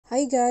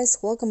Hi guys,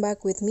 welcome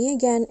back with me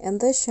again in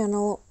this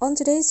channel. On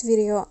today's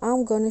video,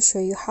 I'm gonna show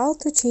you how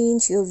to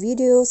change your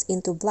videos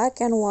into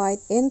black and white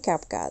in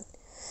CapCut.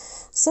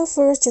 So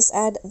first, just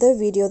add the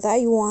video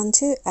that you want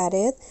to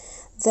edit,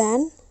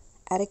 then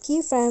add a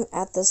keyframe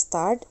at the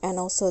start and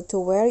also to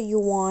where you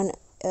want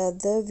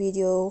the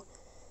video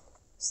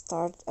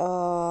start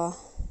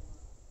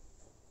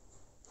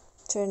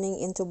turning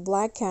into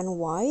black and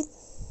white,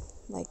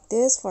 like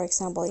this, for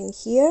example in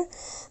here.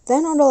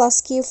 Then on the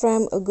last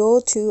keyframe,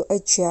 go to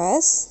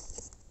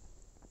adjust,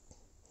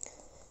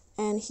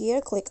 and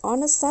here click on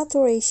the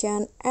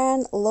saturation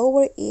and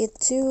lower it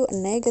to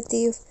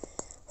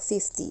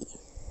 -50.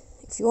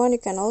 If you want, you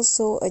can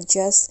also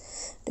adjust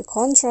the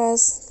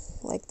contrast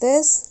like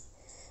this.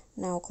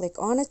 Now click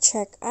on a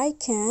check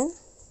icon,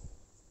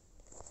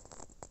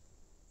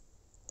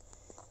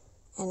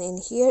 and in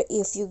here,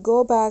 if you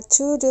go back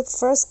to the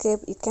first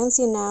clip, you can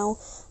see now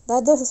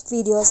that the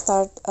video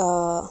start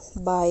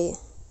by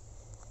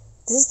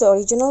this is the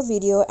original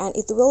video, and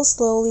it will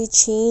slowly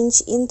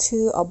change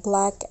into a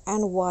black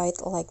and white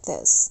like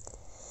this.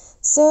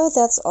 So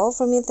that's all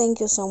from me. Thank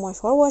you so much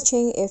for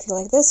watching. If you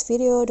like this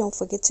video, don't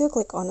forget to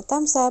click on the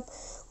thumbs up,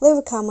 leave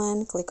a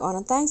comment, click on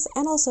a thanks,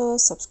 and also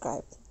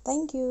subscribe.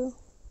 Thank you.